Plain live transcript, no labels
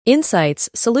Insights,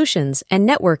 solutions, and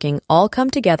networking all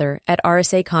come together at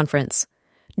RSA Conference.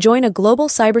 Join a global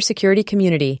cybersecurity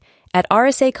community at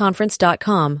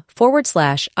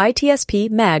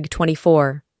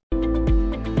rsaconference.com/ITSPmag24.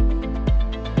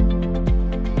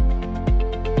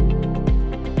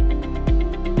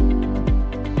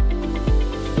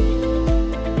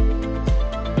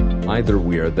 Either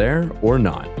we are there or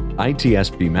not,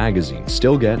 ITSP Magazine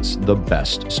still gets the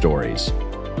best stories.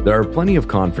 There are plenty of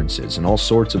conferences and all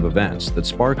sorts of events that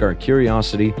spark our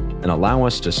curiosity and allow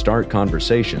us to start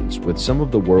conversations with some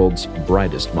of the world's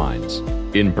brightest minds.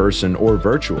 In person or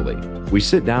virtually, we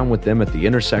sit down with them at the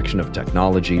intersection of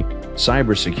technology,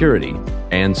 cybersecurity,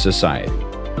 and society.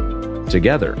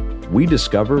 Together, we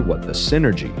discover what the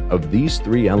synergy of these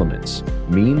three elements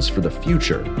means for the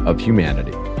future of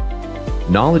humanity.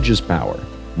 Knowledge is power,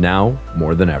 now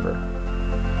more than ever.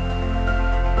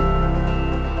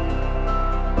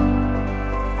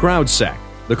 CrowdSec,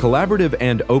 the collaborative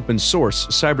and open source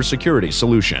cybersecurity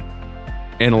solution.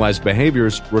 Analyze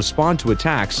behaviors, respond to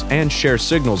attacks, and share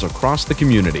signals across the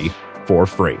community for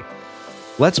free.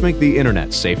 Let's make the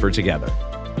internet safer together.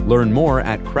 Learn more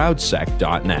at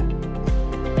crowdsec.net.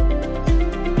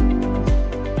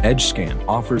 EdgeScan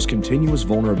offers continuous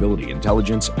vulnerability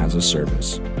intelligence as a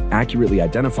service, accurately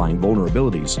identifying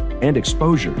vulnerabilities and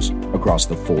exposures across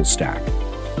the full stack.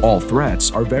 All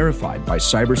threats are verified by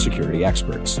cybersecurity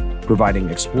experts, providing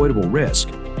exploitable risk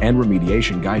and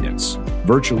remediation guidance,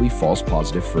 virtually false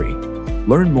positive free.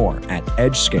 Learn more at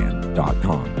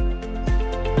edgescan.com.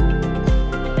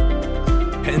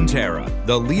 Pantera,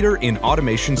 the leader in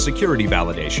automation security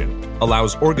validation,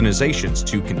 allows organizations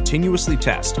to continuously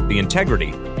test the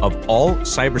integrity of all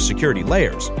cybersecurity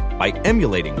layers by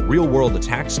emulating real-world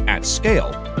attacks at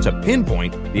scale to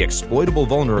pinpoint the exploitable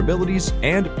vulnerabilities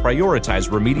and prioritize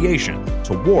remediation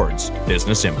towards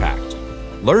business impact.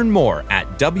 Learn more at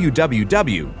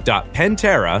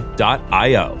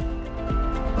www.pantera.io.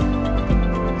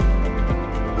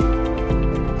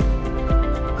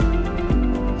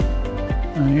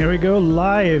 Here we go,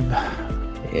 live.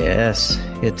 Yes,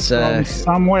 it's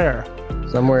somewhere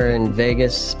in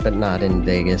Vegas, but not in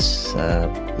Vegas.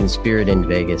 In spirit, in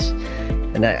Vegas.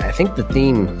 And I think the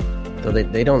theme, though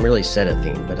they don't really set a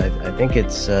theme, but I think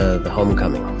it's the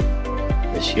homecoming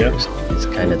this year. Yep. Is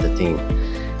kind of the theme.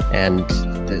 And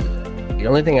the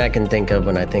only thing I can think of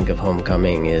when I think of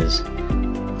homecoming is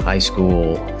high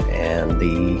school and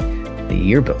the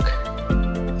yearbook,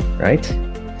 right?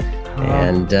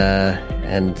 And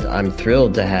I'm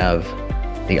thrilled to have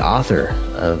the author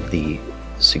of the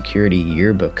security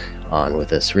yearbook on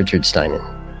with us, Richard Stiennon.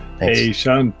 Thanks. Hey,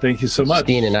 Sean, thank you so much.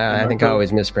 Stiennon, I think I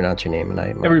always mispronounce your name.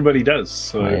 Everybody does,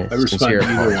 so I respond to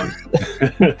either one.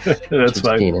 That's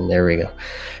fine. Stiennon, there we go.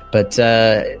 But,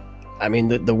 I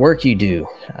mean, the work you do,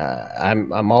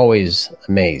 I'm always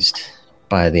amazed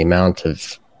by the amount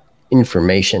of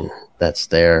information that's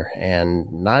there,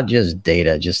 and not just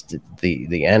data, just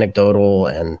the anecdotal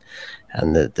and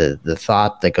the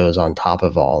thought that goes on top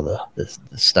of all the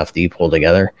stuff that you pull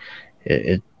together.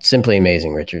 It's simply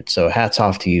amazing, Richard. So hats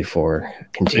off to you for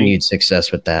continued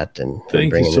success with that. And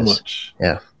thank you so much.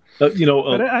 Yeah. A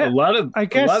lot of I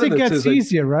guess it gets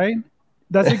easier, right?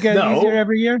 Does it get easier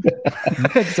every year?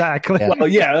 Exactly. Yeah. Well,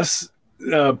 yes.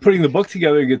 Putting the book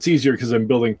together gets easier because I'm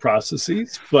building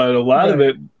processes, but a lot of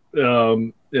it,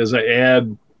 as I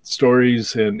add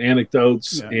stories and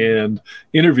anecdotes and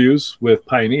interviews with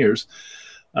pioneers,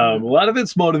 a lot of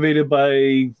it's motivated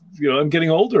by, I'm getting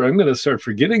older. I'm going to start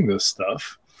forgetting this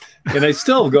stuff. And I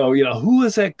still go, who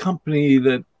is that company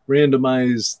that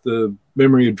randomized the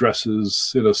memory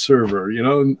addresses in a server,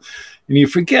 and you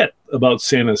forget about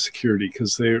CyberSecurity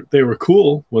because they were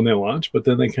cool when they launched, but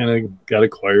then they kind of got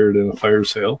acquired in a fire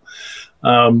sale.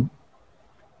 And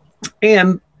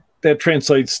that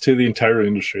translates to the entire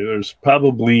industry. There's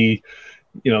probably,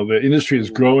 the industry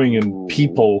is growing in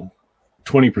people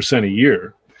 20% a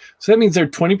year. So that means there are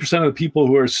 20% of the people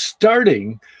who are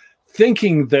starting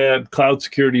thinking that cloud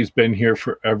security has been here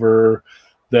forever,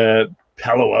 that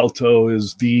Palo Alto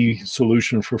is the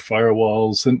solution for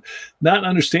firewalls, and not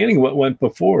understanding what went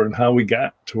before and how we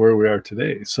got to where we are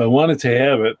today. So I wanted to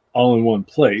have it all in one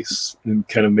place and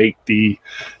kind of make the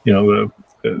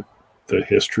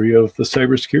history of the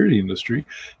cybersecurity industry.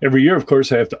 Every year, of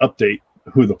course, I have to update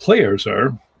who the players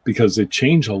are because they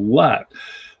change a lot.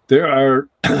 There are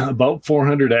about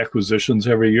 400 acquisitions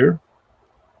every year.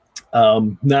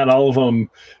 Not all of them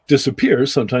disappear.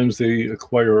 Sometimes the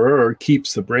acquirer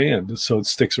keeps the brand, so it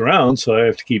sticks around. So I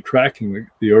have to keep tracking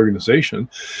the organization.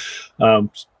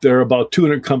 There are about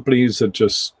 200 companies that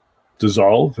just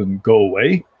dissolve and go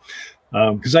away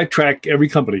because I track every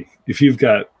company. If you've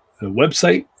got a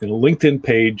website and a LinkedIn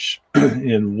page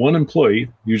and one employee,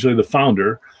 usually the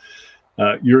founder,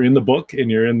 you're in the book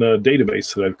and you're in the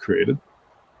database that I've created.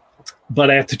 But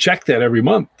I have to check that every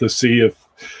month to see if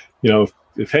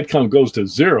headcount goes to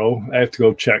 0, I have to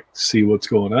go check, see what's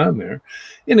going on there.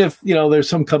 And if, there's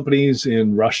some companies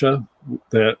in Russia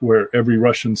where every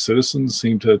Russian citizen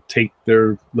seemed to take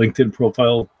their LinkedIn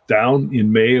profile down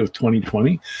in May of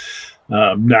 2020.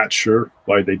 Not sure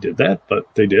why they did that,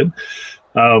 but they did.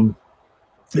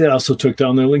 They also took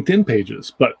down their LinkedIn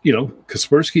pages. But,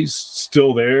 Kaspersky's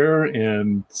still there,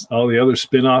 and all the other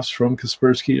spin-offs from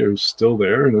Kaspersky are still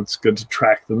there, and it's good to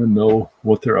track them and know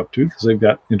what they're up to because they've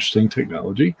got interesting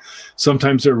technology.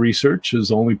 Sometimes their research is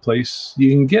the only place you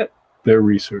can get their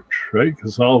research, right?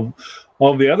 Because all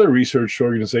the other research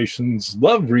organizations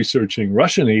love researching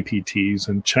Russian APTs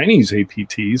and Chinese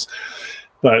APTs,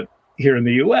 but here in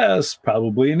the U.S.,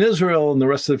 probably in Israel and the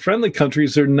rest of the friendly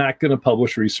countries, they're not going to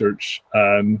publish research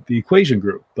on the Equation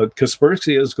Group. But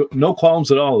Kaspersky has no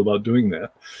qualms at all about doing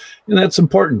that. And that's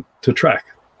important to track.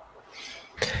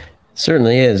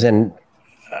 Certainly is. And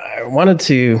I wanted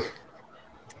to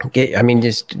we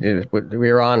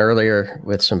were on earlier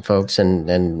with some folks and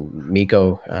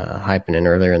Miko hyping in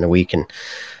earlier in the week. And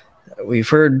we've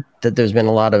heard that there's been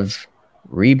a lot of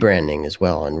rebranding as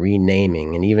well and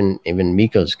renaming. And even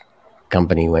Miko's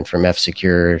company went from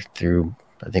F-Secure through,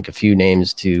 I think, a few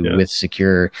names to With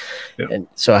Secure. Yeah. And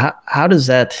so how does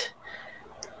that,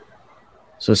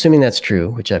 so assuming that's true,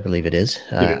 which I believe it is,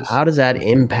 how does that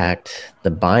impact the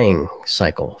buying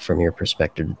cycle from your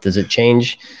perspective? Does it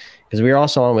change? Because we were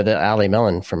also on with Ali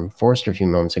Mellon from Forrester a few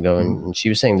moments ago, and she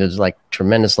was saying there's like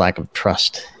tremendous lack of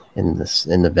trust in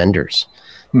the vendors.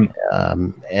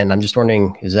 And I'm just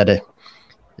wondering, is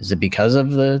it because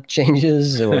of the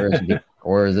changes,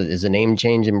 or is a name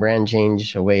change and brand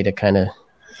change a way to kind of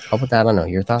help with that? I don't know.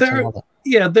 Your thoughts on all that?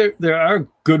 Yeah, there are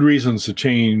good reasons to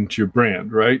change your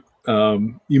brand, right?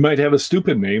 You might have a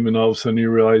stupid name, and all of a sudden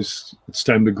you realize it's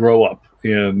time to grow up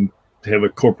and have a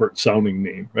corporate sounding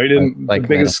name, right? And like the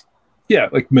biggest,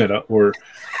 like Meta or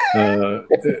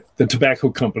the tobacco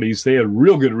companies, they had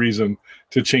real good reason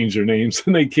to change their names,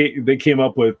 and they came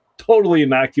up with totally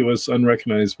innocuous,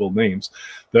 unrecognizable names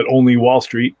that only Wall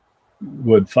Street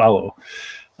would follow.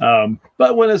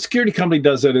 But when a security company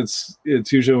does it, it's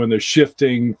usually when they're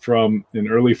shifting from an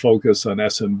early focus on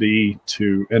SMB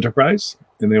to enterprise,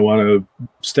 and they want to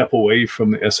step away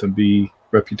from the SMB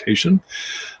reputation.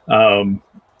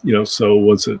 So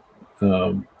was it?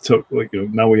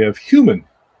 Now we have human,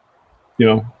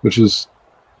 which is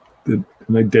an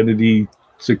identity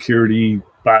security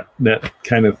botnet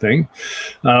kind of thing.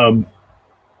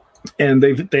 And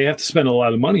they have to spend a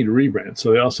lot of money to rebrand.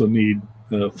 So they also need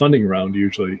a funding round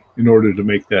usually in order to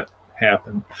make that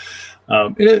happen.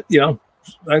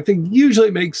 I think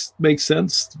usually makes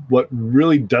sense. What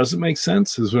really doesn't make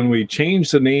sense is when we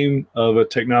change the name of a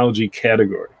technology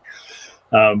category.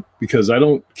 Because I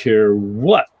don't care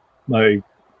what my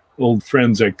old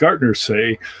friends at Gartner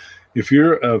say, if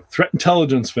you're a threat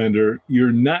intelligence vendor,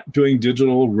 you're not doing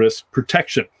digital risk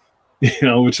protection.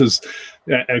 Which is,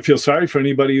 I feel sorry for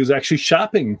anybody who's actually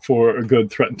shopping for a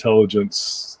good threat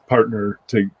intelligence partner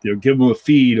to give them a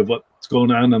feed of what's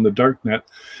going on the dark net,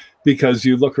 because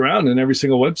you look around and every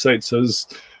single website says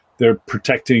they're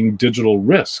protecting digital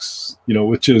risks,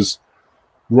 which is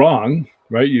wrong,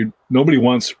 right? Nobody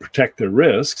wants to protect their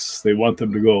risks; they want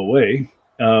them to go away.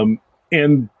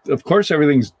 And of course,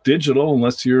 everything's digital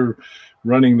unless you're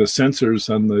running the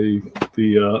sensors on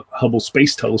the Hubble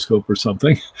Space Telescope or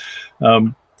something.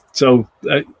 And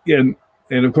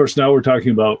of course now we're talking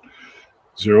about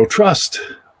zero trust,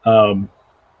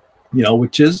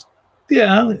 which is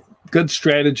good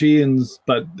strategy,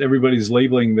 but everybody's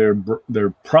labeling their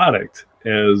product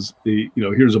as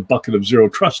here's a bucket of zero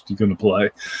trust you can apply.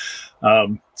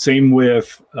 Same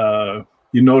with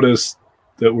you notice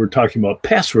that we're talking about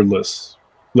passwordless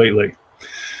lately.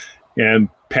 And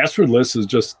passwordless is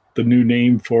just the new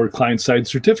name for client-side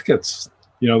certificates.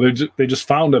 They just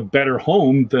found a better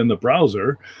home than the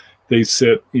browser. They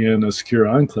sit in a secure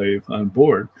enclave on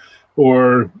board.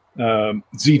 Or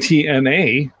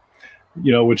ZTNA,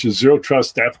 which is zero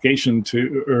trust application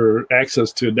or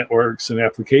access to networks and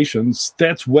applications.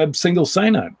 That's web single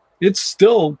sign-on. It's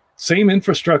still same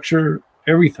infrastructure,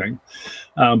 everything.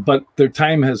 But their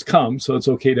time has come, so it's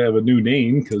okay to have a new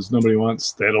name because nobody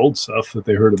wants that old stuff that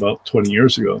they heard about 20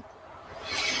 years ago.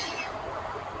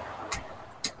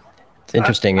 It's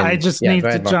interesting. I just need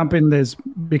to jump in this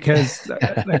because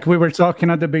like we were talking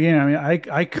at the beginning, I mean,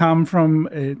 I come from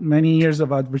many years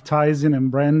of advertising and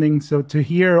branding. So to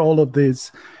hear all of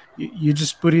this, you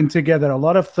just putting together a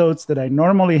lot of thoughts that I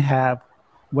normally have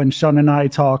when Sean and I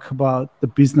talk about the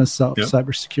business of Yep.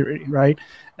 cybersecurity, right?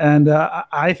 And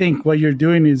I think what you're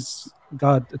doing is,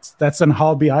 God, that's an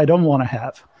hobby I don't want to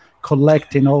have,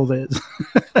 collecting all this.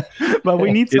 But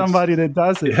we need somebody that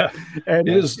does it. Yeah, And,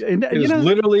 it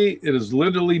is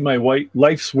literally my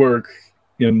life's work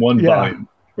in one volume,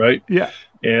 right? Yeah.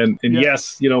 And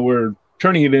yes, we're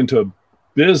turning it into a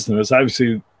business.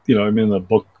 Obviously, I'm in the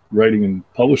book writing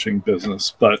and publishing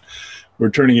business, but we're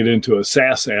turning it into a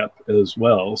SaaS app as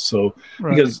well. So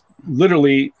because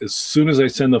literally as soon as I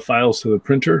send the files to the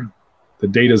printer, the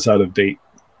data's out of date.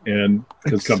 And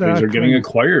because companies are getting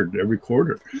acquired every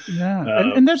quarter.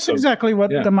 Yeah. And that's exactly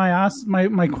what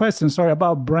my question,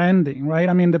 about branding, right?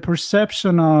 I mean, the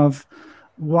perception of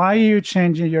why you're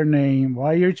changing your name,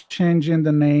 why you're changing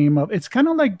the name of, it's kind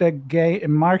of like the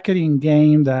marketing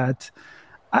game that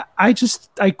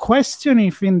I question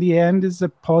if in the end is a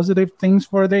positive things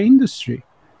for the industry,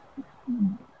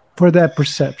 for that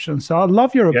perception. So I'd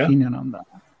love your opinion on that.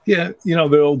 Yeah,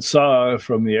 the old saw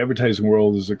from the advertising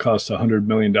world is it costs $100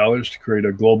 million to create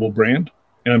a global brand.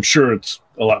 And I'm sure it's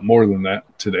a lot more than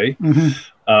that today.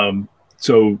 Mm-hmm.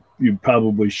 So you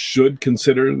probably should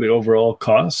consider the overall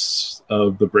costs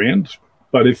of the brand.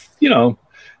 But if you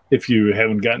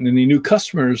haven't gotten any new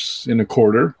customers in a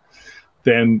quarter,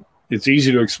 then it's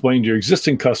easy to explain to your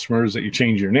existing customers that you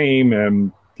change your name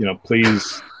and,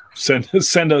 please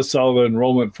send us all the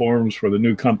enrollment forms for the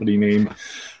new company name.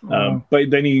 But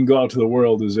then you can go out to the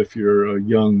world as if you're a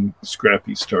young,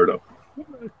 scrappy startup.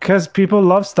 Because people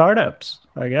love startups,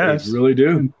 I guess. They really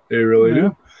do. They really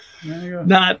do. There you go.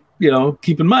 Not,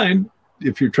 keep in mind,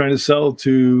 if you're trying to sell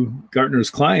to Gartner's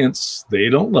clients, they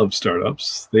don't love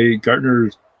startups.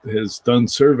 Gartner has done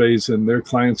surveys and their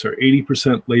clients are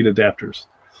 80% late adapters.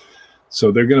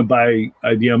 So they're going to buy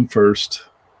IBM first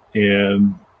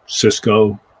and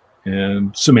Cisco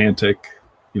and Symantec.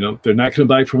 They're not going to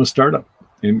buy from a startup,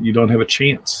 and you don't have a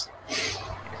chance.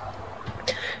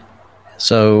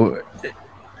 So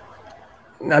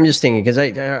I'm just thinking, because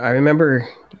I remember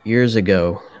years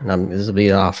ago, and this will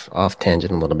be off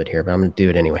tangent a little bit here, but I'm going to do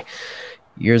it anyway.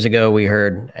 Years ago, we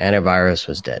heard antivirus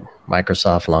was dead.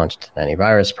 Microsoft launched an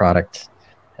antivirus product,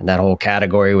 and that whole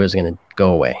category was going to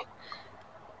go away.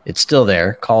 It's still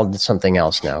there, called something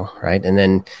else now, right? And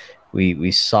then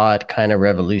we saw it kind of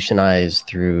revolutionize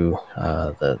through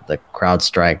the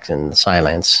CrowdStrike and the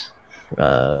Cylance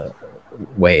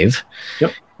wave.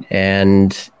 Yep.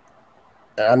 And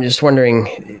I'm just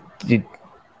wondering,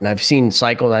 and I've seen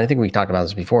cycles, I think we talked about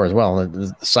this before as well,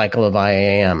 the cycle of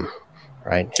IAM,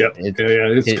 right? Yep.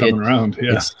 It's coming around.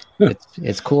 Yeah.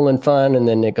 It's cool and fun, and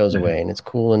then it goes away, and it's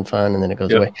cool and fun, and then it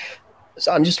goes away.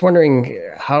 So I'm just wondering,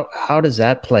 how does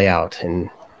that play out in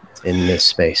this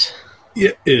space?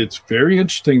 Yeah, it's very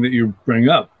interesting that you bring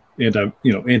up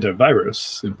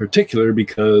antivirus in particular,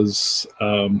 because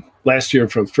last year,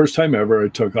 for the first time ever, I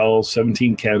took all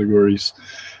 17 categories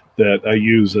that I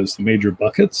use as the major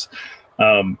buckets.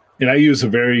 And I use a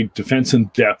very defense in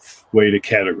depth way to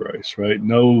categorize, right?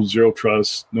 No zero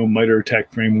trust, no MITRE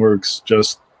attack frameworks,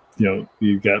 just,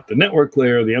 you've got the network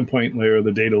layer, the endpoint layer,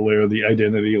 the data layer, the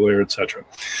identity layer, etc.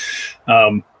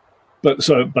 But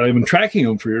I've been tracking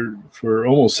them for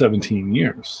almost 17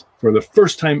 years. For the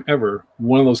first time ever,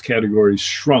 one of those categories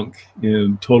shrunk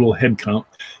in total headcount,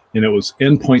 and it was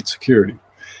endpoint security.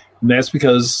 And that's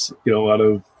because, out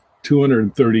of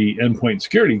 230 endpoint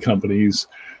security companies,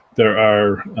 there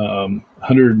are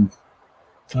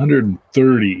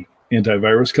 130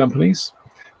 antivirus companies.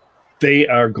 They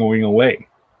are going away.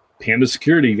 Panda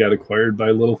Security got acquired by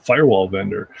a little firewall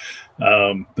vendor.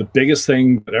 The biggest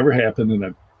thing that ever happened,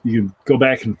 and you can go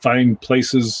back and find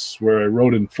places where I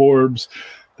wrote in Forbes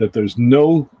that there's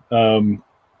no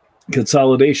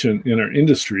consolidation in our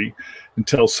industry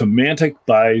until Symantec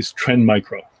buys Trend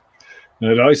Micro.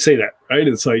 And I'd always say that, right?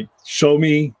 It's like, show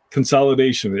me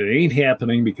consolidation. It ain't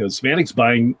happening because Symantec's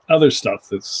buying other stuff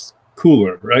that's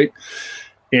cooler, right?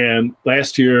 And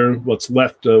last year, what's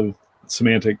left of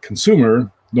Symantec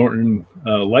consumer, Norton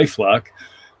LifeLock,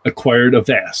 acquired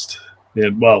Avast.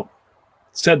 And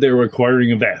said they were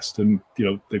acquiring Avast, and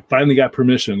they finally got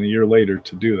permission a year later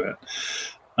to do that.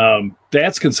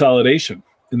 That's consolidation,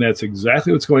 and that's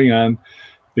exactly what's going on.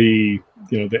 They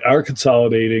are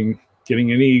consolidating,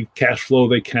 getting any cash flow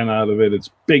they can out of it. It's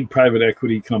big private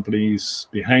equity companies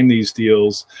behind these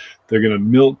deals. They're going to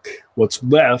milk what's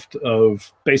left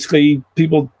of basically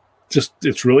people.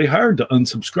 It's really hard to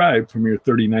unsubscribe from your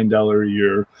 $39 a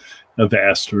year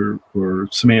Avast or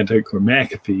Symantec or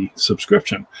McAfee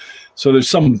subscription. So there's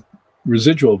some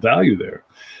residual value there.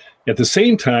 At the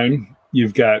same time,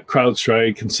 you've got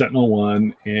CrowdStrike and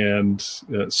SentinelOne and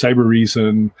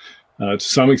CyberReason, to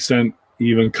some extent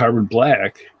even Carbon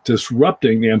Black,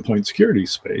 disrupting the endpoint security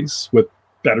space with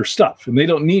better stuff. And they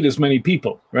don't need as many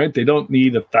people, right? They don't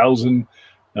need 1,000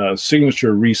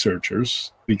 signature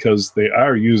researchers because they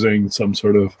are using some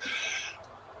sort of,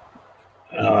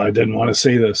 I didn't want to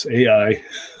say this, AI.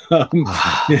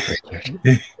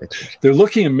 They're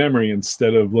looking at memory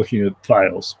instead of looking at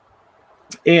files.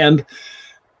 And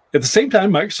at the same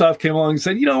time, Microsoft came along and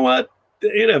said, you know what? The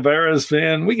antivirus,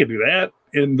 man, we can do that.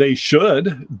 And they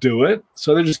should do it.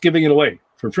 So they're just giving it away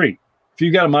for free. If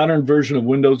you've got a modern version of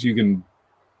Windows, you can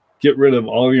get rid of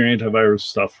all of your antivirus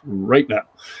stuff right now.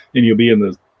 And you'll be in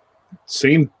the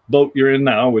same boat you're in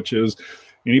now, which is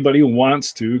anybody who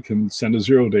wants to can send a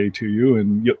 0-day to you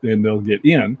and they'll get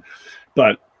in.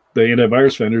 But the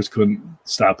antivirus vendors couldn't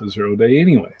stop a 0-day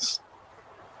anyways.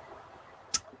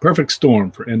 Perfect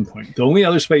storm for endpoint. The only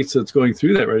other space that's going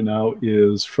through that right now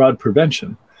is fraud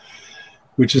prevention,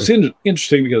 which is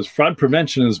interesting because fraud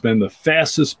prevention has been the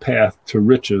fastest path to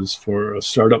riches for a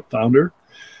startup founder.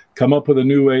 Come up with a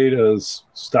new way to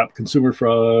stop consumer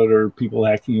fraud or people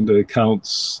hacking into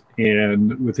accounts,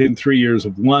 and within 3 years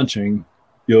of launching,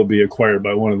 you'll be acquired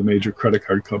by one of the major credit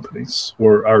card companies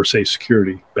or RSA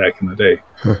Security back in the day.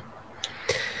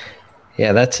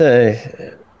 Yeah, that's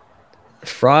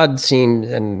fraud seems,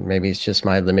 and maybe it's just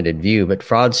my limited view, but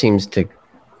fraud seems to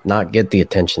not get the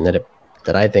attention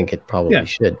that I think it probably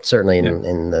should. Certainly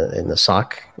in the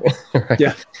SOC. Right?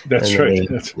 Yeah, that's right.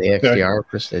 The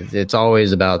XDR, it's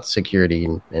always about security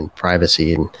and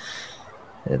privacy, and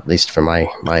at least from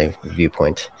my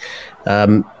viewpoint.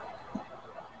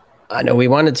 I know we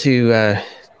wanted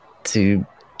to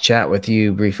chat with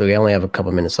you briefly. We only have a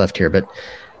couple minutes left here, but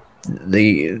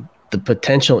the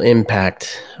potential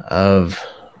impact of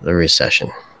the recession,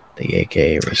 the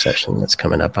AKA recession that's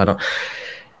coming up. I don't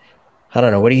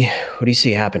know. What do you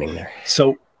see happening there?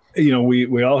 So,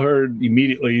 we all heard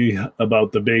immediately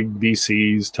about the big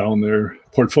VCs telling their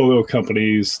portfolio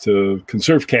companies to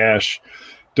conserve cash,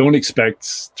 don't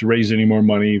expect to raise any more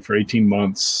money for 18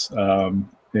 months.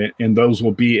 And those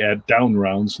will be at down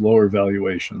rounds, lower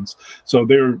valuations. So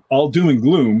they're all doom and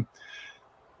gloom,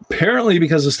 apparently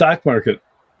because the stock market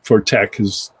for tech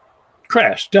has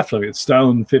crashed. Definitely. It's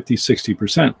down 50,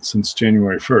 60% since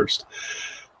January 1st.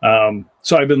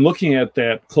 So I've been looking at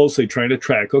that closely, trying to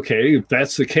track, okay, if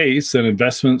that's the case, then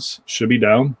investments should be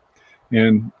down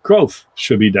and growth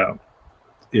should be down.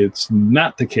 It's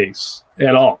not the case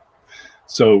at all.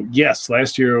 So yes,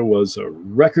 last year was a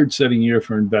record-setting year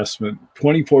for investment,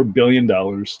 $24 billion.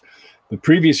 The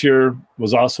previous year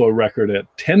was also a record at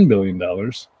 $10 billion.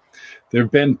 There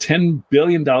have been $10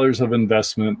 billion of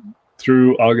investment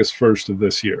through August 1st of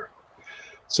this year.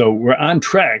 So we're on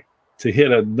track to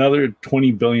hit another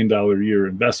 $20 billion year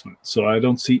investment. So I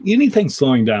don't see anything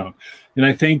slowing down. And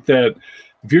I think that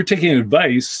if you're taking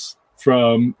advice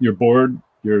from your board,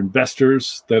 your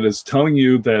investors, that is telling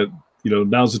you that,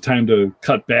 now's the time to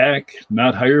cut back,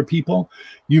 not hire people,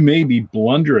 you may be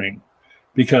blundering,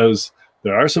 because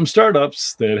there are some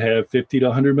startups that have $50 to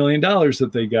 $100 million that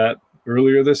they got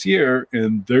earlier this year,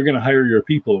 and they're going to hire your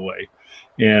people away.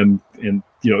 And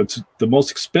it's the most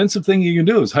expensive thing you can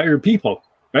do is hire people,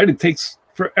 right? It takes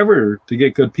forever to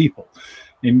get good people.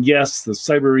 And yes, the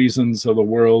cyber reasons of the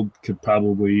world could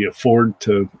probably afford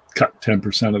to cut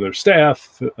 10% of their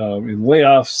staff in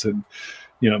layoffs, and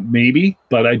maybe,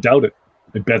 but I doubt it.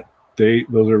 I bet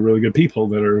those are really good people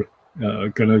that are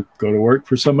going to go to work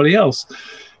for somebody else,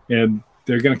 and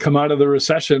they're going to come out of the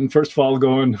recession first of all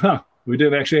going, we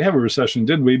didn't actually have a recession,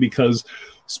 did we? Because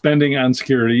spending on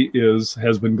security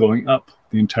has been going up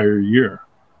the entire year.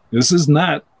 This is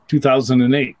not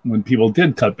 2008 when people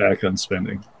did cut back on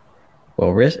spending.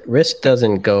 Well, risk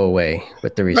doesn't go away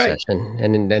with the recession. Right.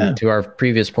 And then to our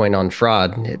previous point on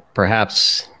fraud,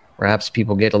 perhaps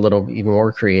people get a little even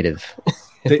more creative.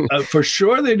 For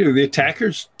sure they do. The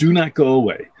attackers do not go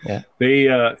away. Yeah.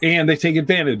 They take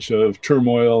advantage of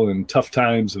turmoil and tough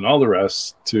times and all the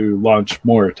rest to launch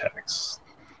more attacks.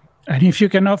 And if you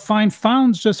cannot find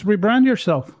founds, just rebrand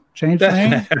yourself. Change the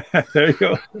name. There you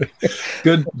go.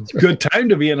 Good time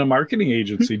to be in a marketing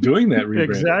agency doing that rebrand.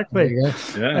 Exactly.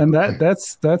 Yeah. And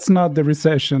that's not the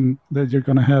recession that you're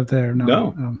going to have there.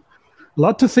 No. A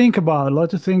lot to think about.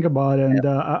 And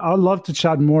I'd love to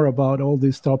chat more about all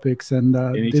these topics. And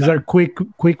these are quick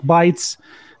bites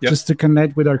just to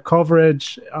connect with our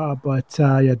coverage. But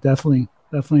definitely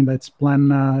let's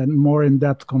plan more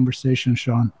in-depth conversation,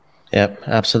 Sean. Yep,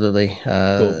 absolutely.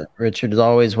 Cool. Richard is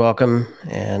always welcome,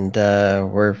 and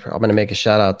I'm going to make a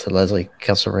shout out to Leslie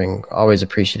Kesselring. Always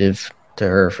appreciative to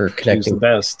her for connecting. She's the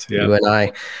best. Yeah. You and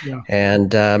I,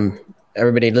 and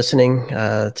everybody listening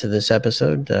to this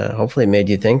episode. Hopefully, it made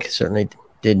you think. Certainly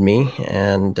did me.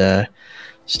 And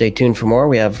stay tuned for more.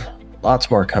 We have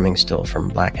lots more coming still from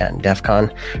Black Hat and DEF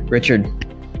CON. Richard,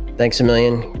 thanks a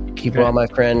million. Keep well, my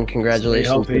friend.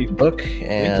 Congratulations with the book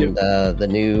and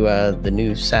the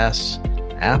new SaaS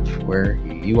app where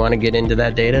you want to get into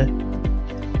that data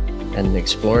and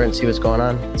explore and see what's going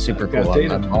on. Super cool.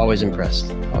 I'm always impressed.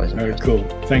 All right, cool.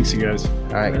 Thanks, you guys.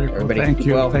 All right, everybody. Thank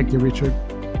you. Well. Thank you, Richard.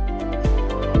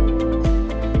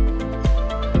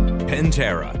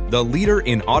 Pantera, the leader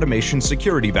in automation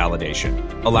security validation,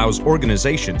 allows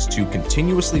organizations to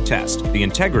continuously test the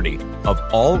integrity of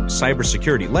all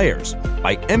cybersecurity layers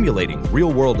by emulating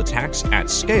real-world attacks at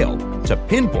scale to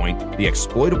pinpoint the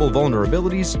exploitable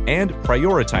vulnerabilities and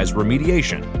prioritize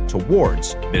remediation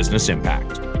towards business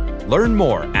impact. Learn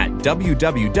more at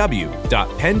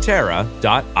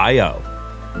www.pantera.io.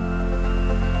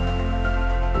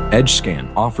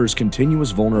 EdgeScan offers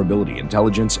continuous vulnerability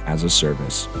intelligence as a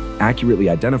service, accurately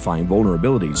identifying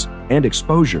vulnerabilities and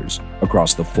exposures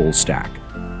across the full stack.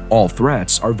 All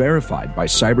threats are verified by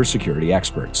cybersecurity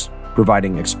experts,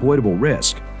 providing exploitable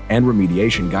risk and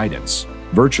remediation guidance,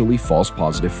 virtually false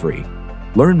positive free.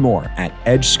 Learn more at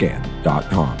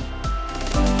edgescan.com.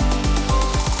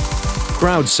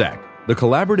 CrowdSec, the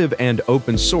collaborative and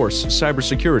open source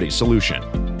cybersecurity solution.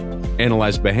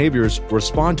 Analyze behaviors,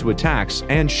 respond to attacks,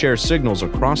 and share signals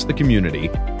across the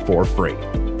community for free.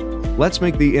 Let's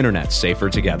make the internet safer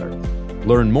together.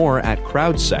 Learn more at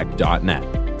crowdsec.net.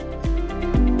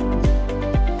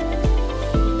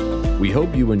 We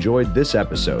hope you enjoyed this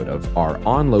episode of our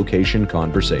On Location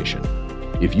Conversation.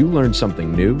 If you learned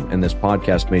something new and this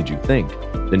podcast made you think,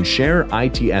 then share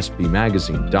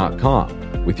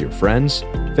ITSPmagazine.com with your friends,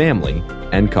 family,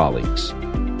 and colleagues.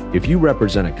 If you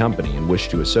represent a company and wish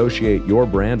to associate your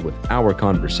brand with our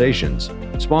conversations,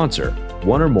 sponsor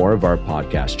one or more of our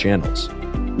podcast channels.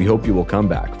 We hope you will come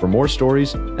back for more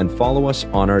stories and follow us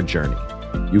on our journey.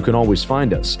 You can always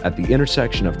find us at the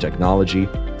intersection of technology,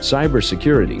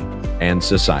 cybersecurity, and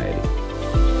society.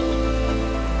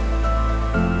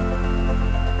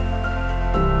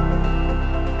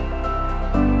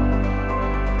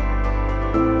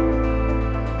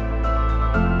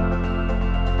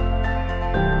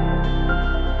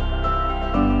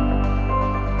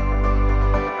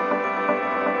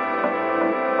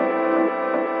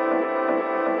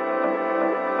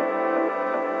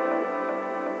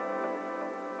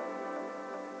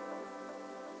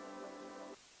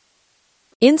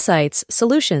 Insights,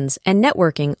 solutions, and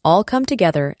networking all come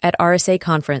together at RSA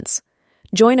Conference.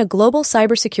 Join a global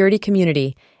cybersecurity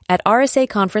community at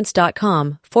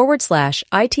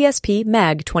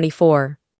rsaconference.com/ITSPmag24.